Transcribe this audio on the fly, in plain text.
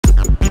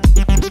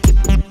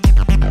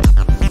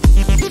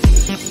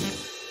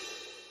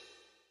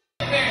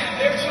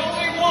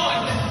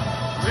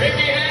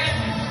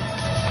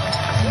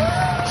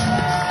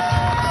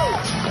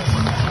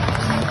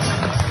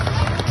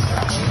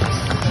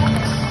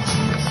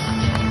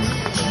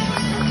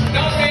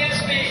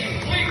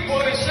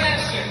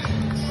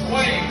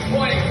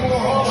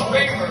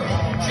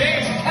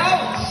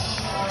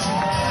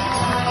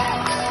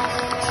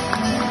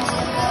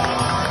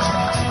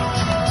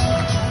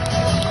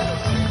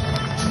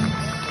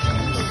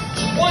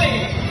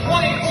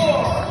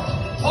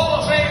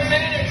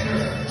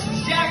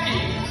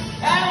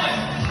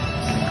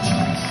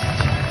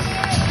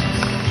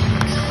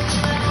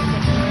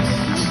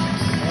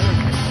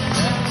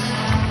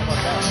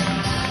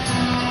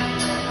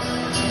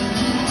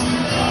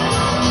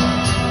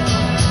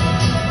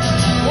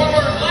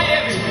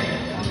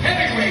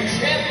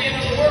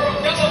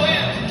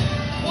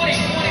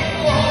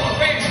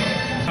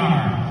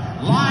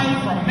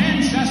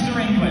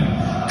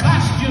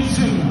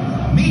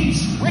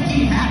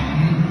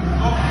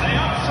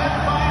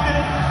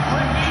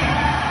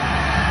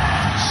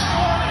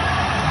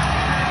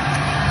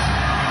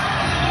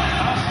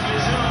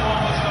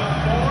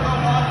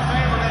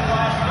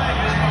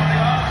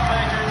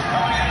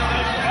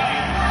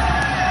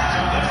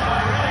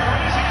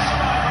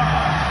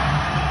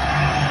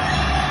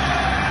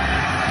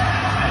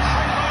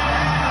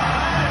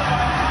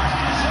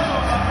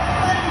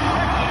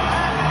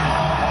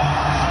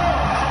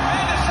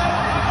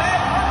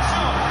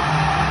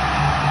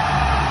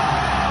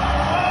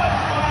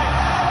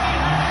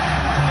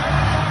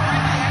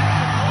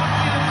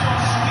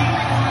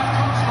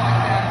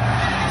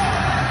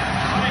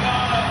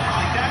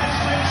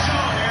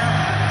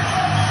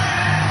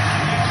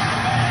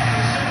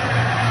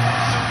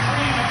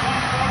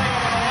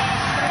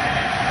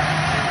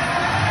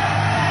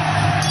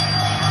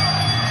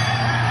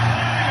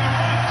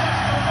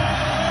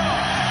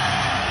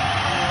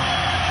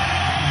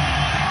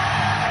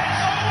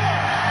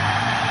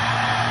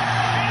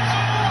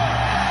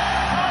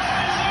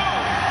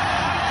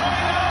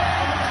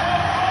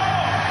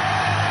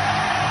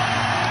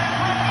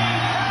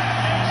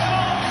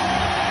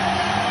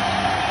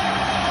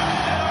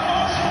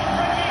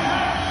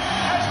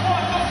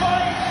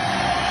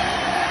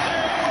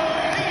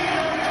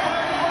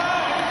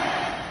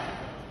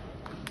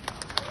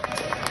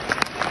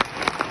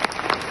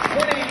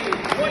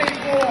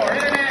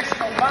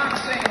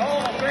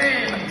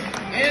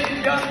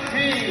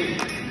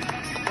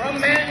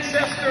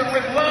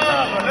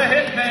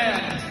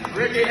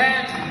Ricky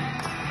Hatton.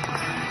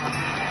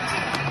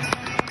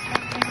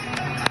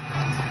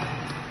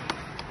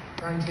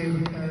 Thank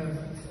you.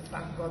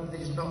 Thank God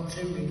there's not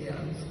two Ricky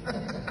Hattons.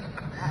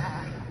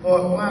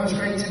 But wow, it's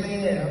great to be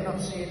here. I've not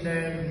seen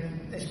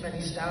this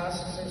many stars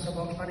since I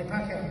watched Manny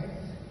Pacquiao.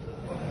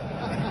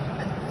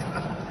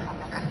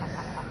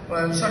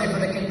 Well, I'm sorry for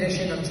the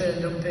condition I've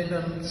turned up in,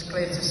 and it's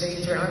clear to see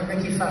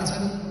Ricky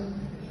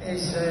Hatton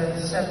is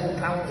several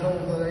pounds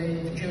over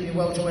the junior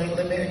welterweight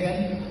limit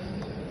again.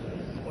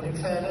 But in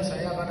fairness, I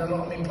have had a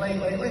lot on my plate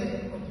lately.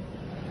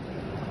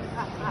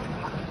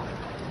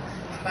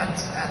 But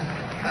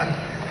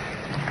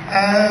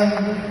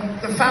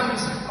the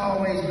fans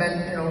always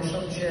meant, you know,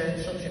 such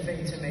a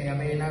thing to me. I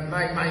mean,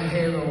 my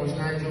heroes,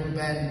 Nigel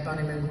Benn,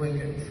 Barry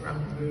McGuigan,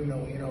 Frank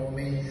Bruno, you know, I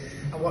mean,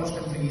 I watched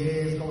them for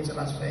years, go to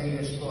Las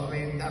Vegas, but I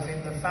mean, I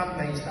think the fan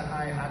base that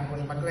I had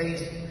was my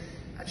greatest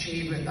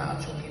achievement that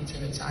I took into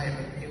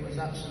retirement. It was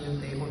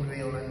absolutely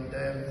unreal, and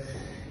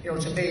you know,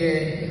 to be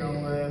here, you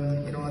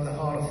know, at the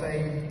Hall of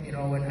Fame, you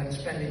know, and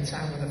spending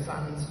time with the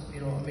fans,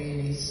 you know what I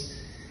mean,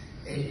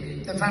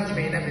 the fans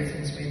mean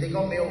everything to me. They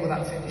got me over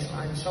that finish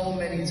line so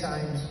many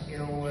times, you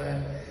know,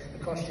 the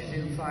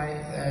Costa-Zoom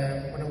fight,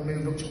 when I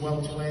moved up to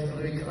welterweight, the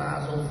Louis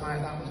Collazo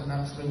fight, that was an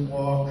absolute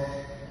war.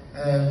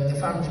 The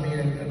fans mean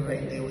a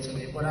great deal to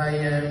me, but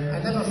I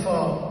never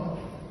thought,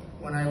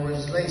 when I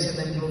was lacing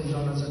them gloves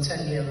on as a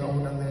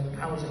 10-year-old and the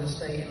housing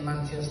estate in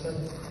Manchester,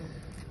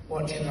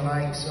 watching the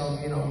likes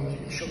of, you know,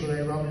 Sugar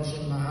Ray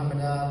Robinson,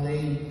 Muhammad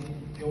Ali,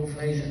 Joe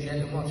Frazier,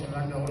 Jed, watching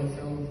Randy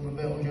Holyfield,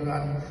 Roberto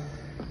Duran,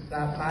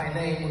 that my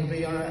name would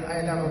be on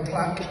I'd have a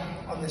plaque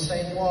on the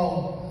same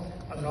wall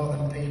as all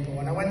them people.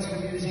 When I went to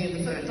the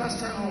museum, the last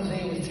time I was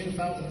here was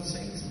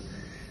 2006,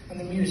 and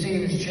the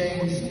museum has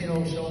changed, you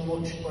know, so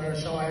much.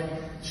 So I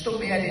stuck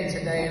my head in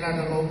today and had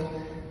a look,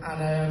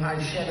 and I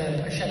shed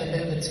a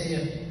bit of a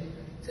tear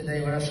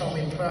today when I saw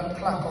my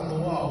plaque on the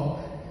wall,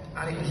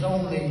 and it was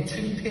only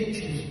 2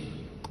 pictures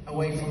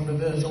away from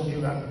Roberto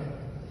Duran.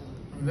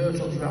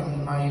 Roberto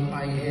Duran,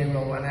 my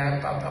hero, and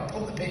I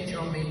put the picture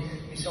on my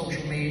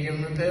social media,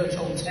 and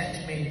Roberto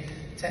texted me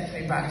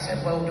back,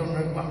 said, "Well done,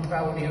 Rick, I'm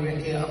proud of you,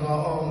 Ricky." I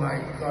thought, oh my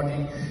God,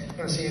 you're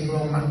going to see a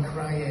grown man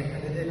crying,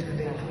 and I did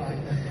cry.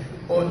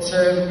 But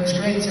it's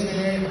great to be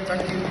here,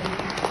 thank you.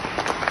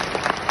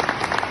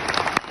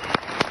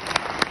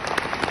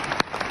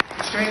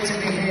 It's great to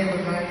be here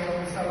with my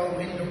fellow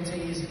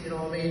inductees, you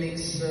know what I mean,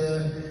 it's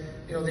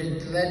you know, the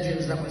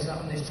legends that was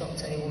on this top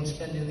table and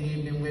spending the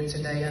evening with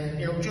today, and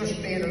you know,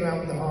 just being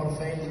around the Hall of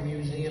Fame, the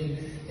museum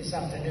this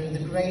afternoon, the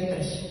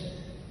greatness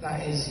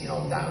that is, you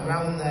know, that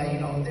around there, you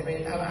know,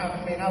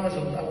 I was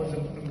a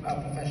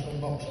professional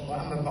boxer, but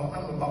I'm a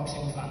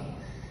boxing fan,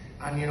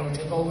 and you know,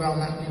 to go around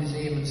that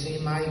museum and see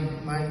my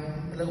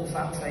little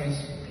fat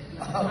face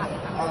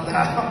on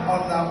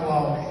that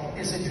wall,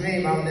 it's a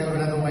dream I'll never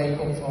ever wake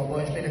up for.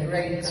 But it's been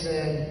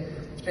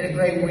a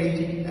great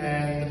week,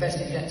 and the best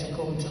is yet to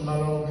come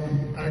tomorrow.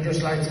 And I'd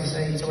just like to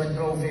say to Ed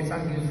Brophy,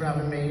 thank you for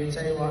having me. I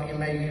tell you what,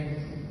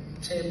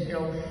 Tim, you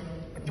know,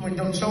 we've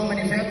done so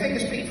many things. I think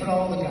I speak for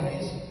all the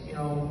guys. You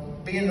know,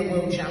 being the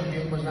world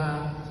champion was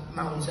our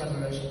Mount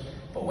Everest.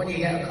 But when you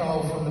get a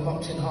call from the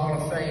Boxing Hall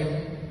of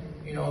Fame,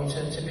 you know,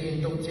 to be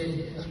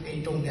inducted,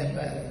 it don't get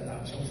better than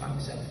that. So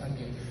thanks, Ed, thank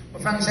you.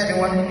 But thanks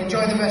everyone.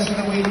 Enjoy the rest of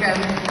the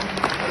weekend.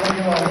 I love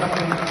you all. Thank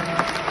you.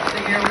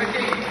 Thank you,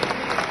 Ricky.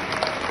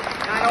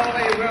 Not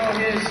only will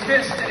his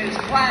fist and his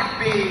plaque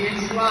be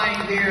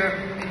enshrined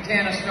here in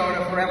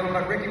Tanastota forever,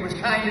 but Ricky was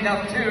kind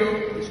enough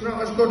to... It's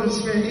not as good as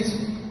Sphinx.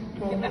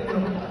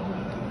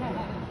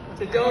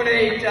 To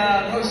donate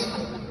those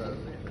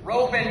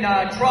Roman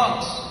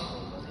trunks.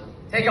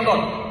 Take a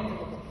look.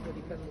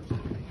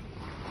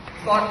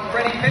 Thought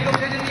Freddie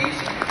Pendleton in these?